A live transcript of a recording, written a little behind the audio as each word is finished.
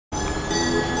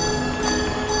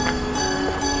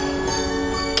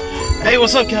Hey,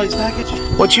 what's up, Kelly's Package?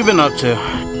 What you been up to?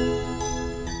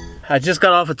 I just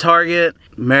got off of Target.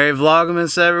 Merry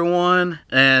Vlogmas, everyone.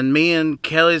 And me and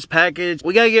Kelly's Package,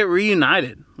 we gotta get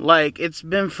reunited. Like, it's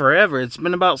been forever. It's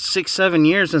been about 6-7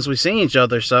 years since we've seen each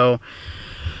other, so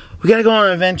we gotta go on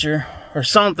an adventure or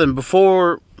something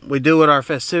before we do what our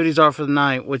festivities are for the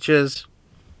night, which is,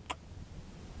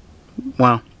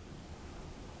 well,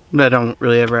 I don't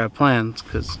really ever have plans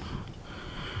because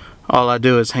all I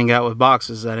do is hang out with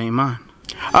boxes that ain't mine.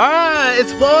 Alright,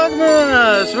 it's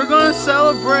Vlogmas! We're gonna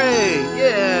celebrate!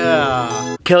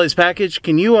 Yeah! Kelly's Package,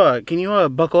 can you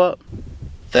buckle up?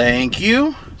 Thank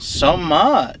you so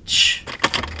much.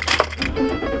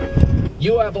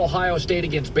 You have Ohio State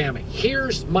against Bama.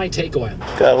 Here's my takeaway.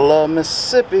 Gotta love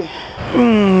Mississippi.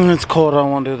 It's cold, I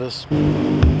don't wanna do this.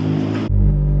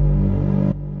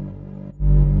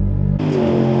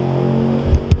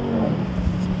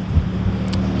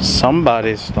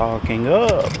 Somebody's stocking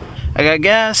up. I got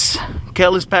gas.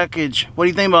 Kelly's Package. What do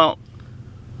you think about?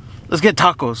 Let's get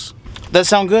tacos. That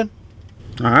sound good?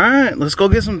 Alright, let's go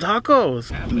get some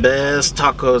tacos. Best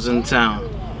tacos in town.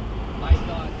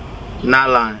 Not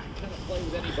lying.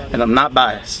 And I'm not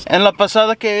biased. En la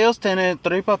pasada que ellos tienen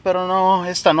tripa, pero no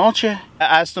esta noche. I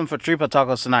asked them for tripa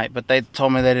tacos tonight, but they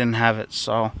told me they didn't have it,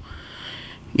 so.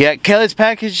 Yeah, Kelly's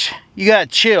Package, you gotta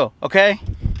chill, okay?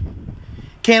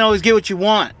 Can't always get what you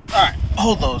want. Alright,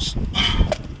 hold those.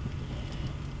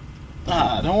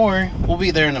 Don't worry. We'll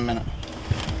be there in a minute.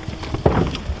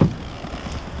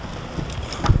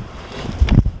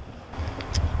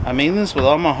 I mean this with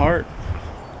all my heart.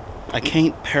 I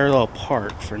can't parallel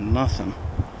park for nothing.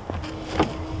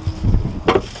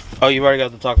 Oh, you already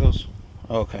got the tacos?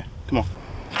 Okay, come on.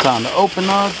 Time to open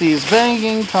up these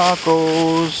banging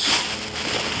tacos.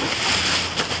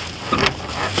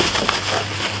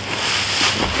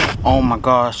 Oh my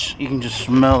gosh, you can just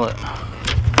smell it.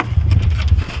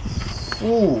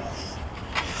 Ooh.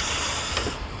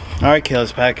 Alright,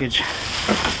 Kelly's Package.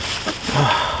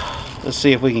 Let's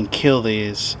see if we can kill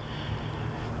these.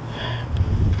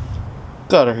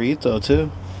 Got a Jarrito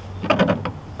too.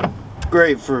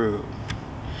 Grapefruit.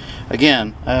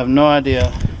 Again, I have no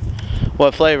idea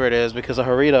what flavor it is because a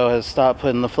Jarrito has stopped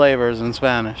putting the flavors in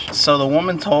Spanish. So the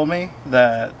woman told me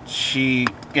that she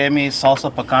gave me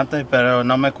salsa picante, pero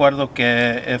no me acuerdo que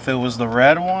if it was the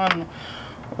red one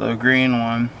or the green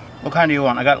one. What kind do you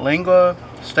want? I got lengua,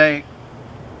 steak,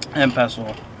 and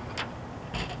pesto.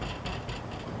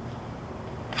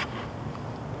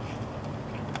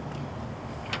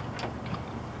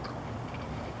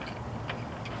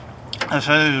 I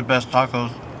say these are the best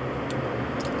tacos.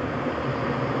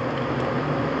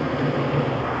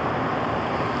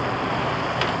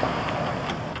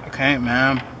 I can't,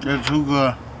 man. They're too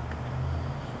good.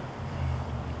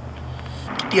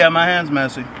 Yeah, my hand's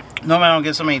messy. Normally I don't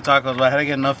get so many tacos, but I had to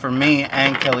get enough for me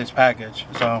and Kelly's Package.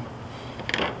 So,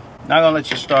 not gonna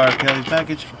let you start Kelly's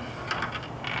Package.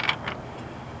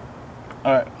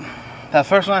 Alright. That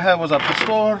first one I had was a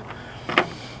pastor.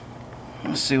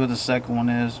 Let's see what the second one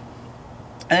is.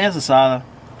 I think it's Asada.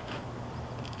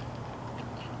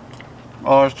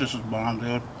 Oh, it's just as bomb,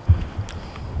 dude.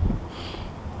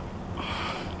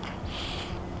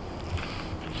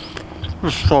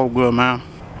 It's so good, man.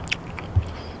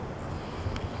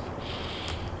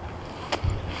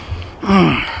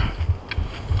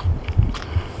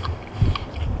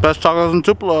 Best tacos in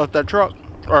Tupelo at that truck,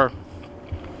 or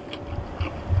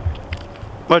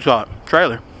what's that?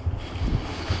 Trailer.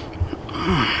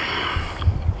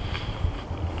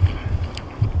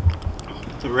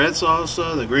 The red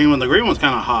salsa, the green one. The green one's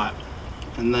kind of hot,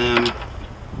 and then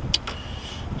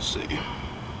let's see,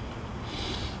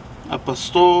 a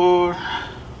pastor,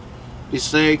 the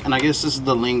steak, and I guess this is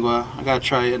the lengua. I gotta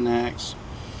try it next.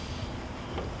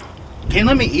 Can't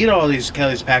let me eat all these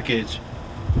Kelly's Package.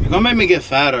 You're gonna make me get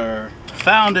fatter.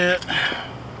 Found it.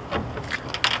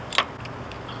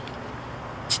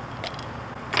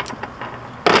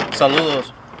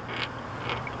 Saludos.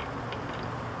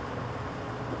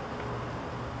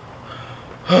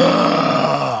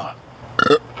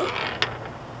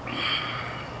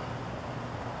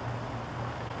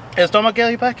 Estómago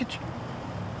Kelly Package?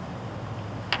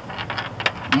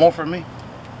 More for me.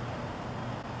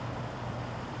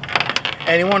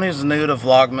 Anyone who's new to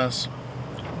Vlogmas,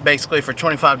 basically for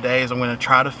 25 days I'm going to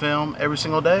try to film every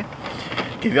single day,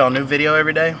 give y'all a new video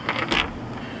every day.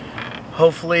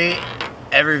 Hopefully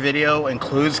every video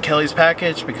includes Kelly's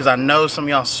Package, because I know some of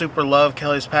y'all super love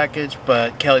Kelly's Package,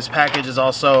 but Kelly's Package is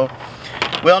also,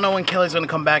 we don't know when Kelly's going to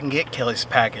come back and get Kelly's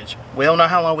Package. We don't know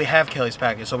how long we have Kelly's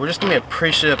Package, so we're just going to be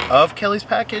appreciative of Kelly's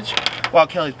Package. while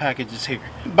Kelly's package is here.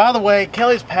 By the way,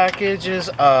 Kelly's package's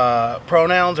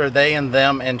pronouns are they and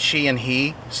them and she and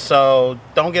he, so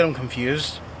don't get them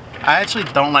confused. I actually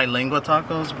don't like lengua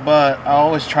tacos, but I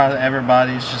always try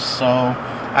everybody's just so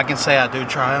I can say I do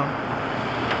try them.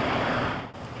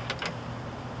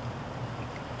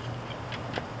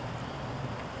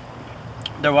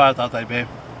 They're what I thought they'd be.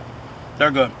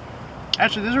 They're good.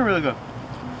 Actually, these are really good.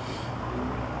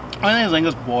 I think this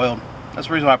lingua's boiled. That's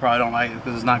the reason why I probably don't like it,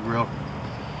 because it's not grilled.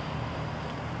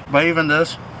 But even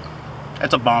this,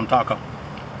 it's a bomb taco.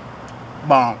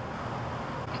 Bomb.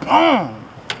 Bomb!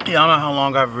 Yeah, I don't know how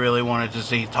long I've really wanted to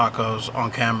see tacos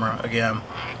on camera again.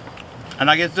 And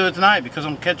I get to do it tonight because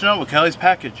I'm catching up with Kelly's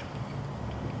package.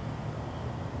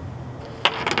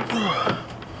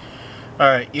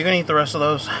 Alright, you gonna eat the rest of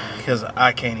those? Because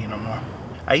I can't eat no more.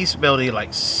 I used to be able to eat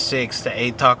like 6 to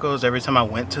 8 tacos every time I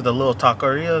went to the little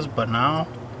taquerias, but now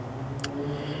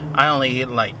I only eat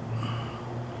like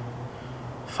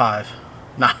 5.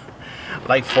 Nah,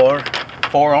 like 4.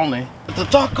 4 only. The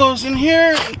tacos in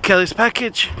here. Kelly's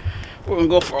package. We're gonna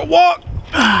go for a walk.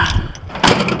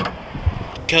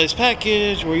 Kelly's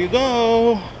package, where you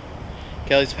go?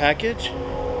 Kelly's package.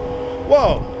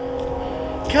 Whoa.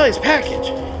 Kelly's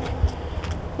package.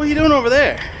 What are you doing over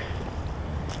there?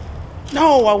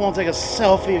 No, I won't take a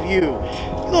selfie of you.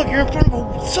 Look, you're in front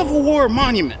of a Civil War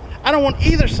monument. I don't want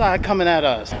either side coming at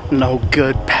us. No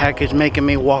good package making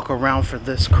me walk around for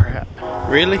this crap.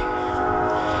 Really?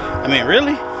 I mean,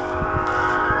 really?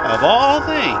 Of all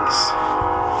things,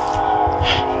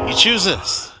 you choose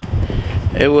this.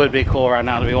 It would be cool right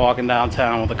now to be walking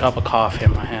downtown with a cup of coffee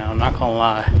in my hand. I'm not gonna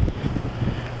lie.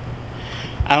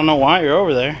 I don't know why you're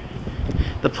over there.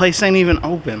 The place ain't even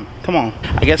open. Come on.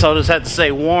 I guess I'll just have to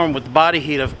say warm with the body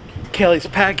heat of Kelly's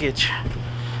package.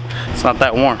 It's not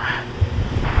that warm.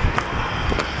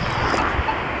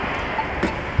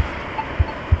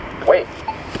 Wait.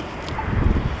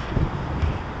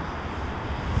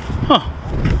 Huh.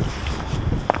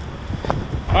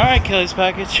 Alright, Kelly's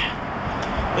package.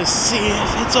 Let's see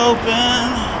if it's open.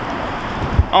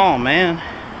 Oh, man.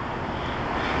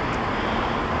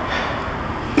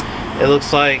 It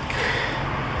looks like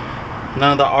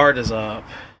none of the art is up.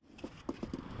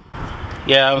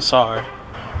 Yeah, I'm sorry.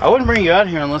 I wouldn't bring you out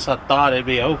here unless I thought it'd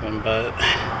be open, but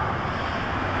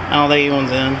I don't think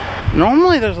anyone's in.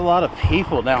 Normally there's a lot of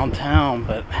people downtown,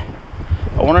 but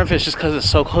I wonder if it's just because it's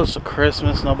so close to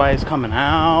Christmas, nobody's coming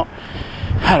out.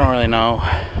 I don't really know.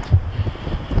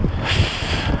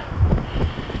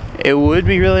 It would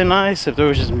be really nice if there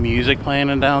was just music playing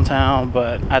in downtown,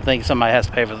 but I think somebody has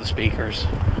to pay for the speakers.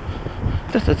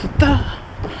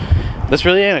 This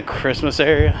really ain't a Christmas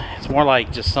area. It's more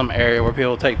like just some area where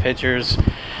people take pictures,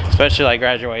 especially like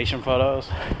graduation photos.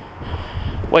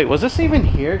 Wait, was this even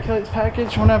here, Kelly's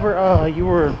package, whenever you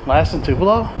were last in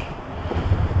Tupelo?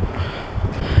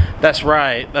 That's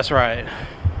right, that's right.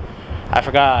 I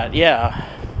forgot, yeah.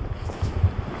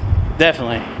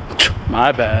 Definitely.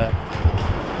 My bad.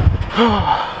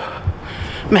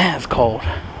 Man, it's cold.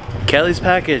 Kelly's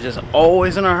package is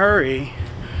always in a hurry.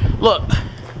 Look.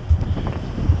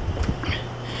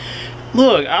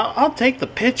 Look, I'll take the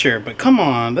picture, but come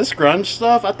on, this grunge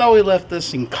stuff, I thought we left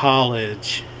this in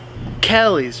college.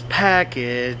 Kelly's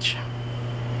package.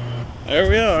 There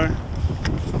we are.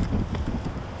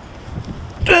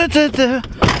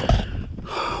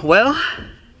 Well,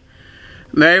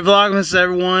 Merry Vlogmas,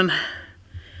 everyone.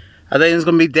 I think it's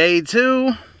gonna be day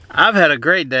 2. I've had a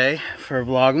great day for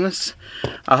Vlogmas.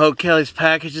 I hope Kelly's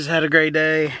package has had a great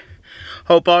day.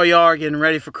 Hope all y'all are getting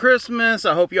ready for Christmas.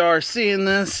 I hope y'all are seeing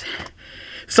this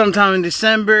sometime in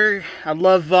December. I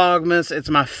love Vlogmas. It's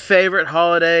my favorite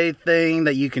holiday thing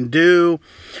that you can do.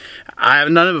 I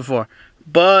haven't done it before,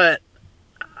 but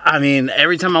I mean,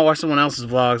 every time I watch someone else's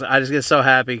vlogs, I just get so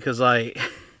happy because, like,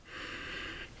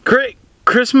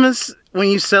 Christmas, when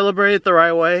you celebrate it the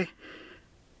right way,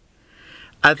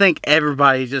 I think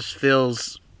everybody just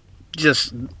feels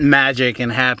just magic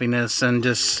and happiness and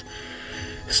just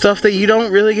stuff that you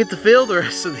don't really get to feel the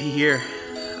rest of the year.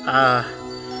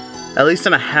 At least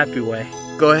in a happy way.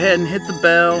 Go ahead and hit the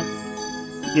bell.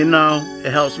 You know,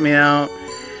 it helps me out.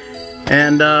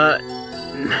 And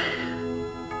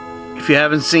if you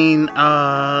haven't seen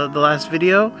the last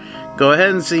video, go ahead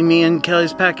and see me and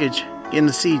Kelly's package getting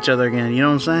to see each other again. You know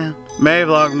what I'm saying? Merry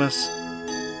Vlogmas.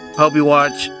 Hope you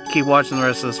keep watching the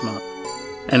rest of this month.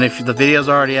 And if the video's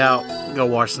already out, go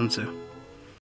watch them too.